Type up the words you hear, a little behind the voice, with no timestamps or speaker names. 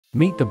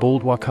Meet the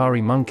bald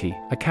Uakari monkey,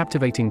 a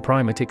captivating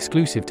primate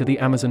exclusive to the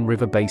Amazon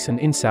River basin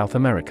in South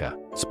America.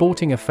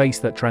 Sporting a face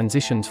that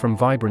transitions from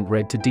vibrant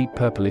red to deep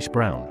purplish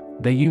brown,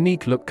 their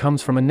unique look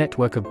comes from a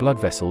network of blood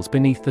vessels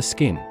beneath the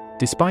skin.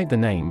 Despite the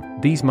name,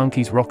 these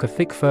monkeys rock a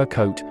thick fur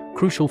coat,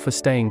 crucial for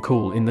staying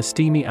cool in the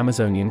steamy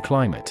Amazonian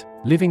climate.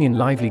 Living in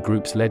lively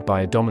groups led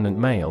by a dominant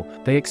male,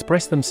 they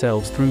express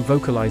themselves through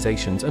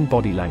vocalizations and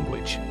body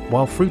language.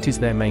 While fruit is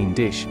their main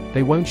dish,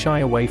 they won't shy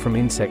away from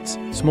insects,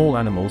 small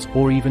animals,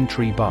 or even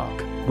tree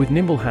bark. With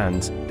nimble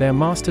hands, they are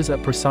masters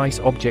at precise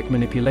object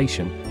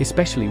manipulation,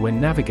 especially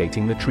when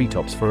navigating the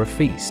treetops for a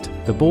feast.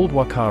 The bald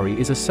Uakari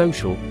is a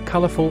social,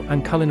 colorful,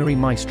 and culinary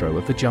maestro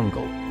of the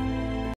jungle.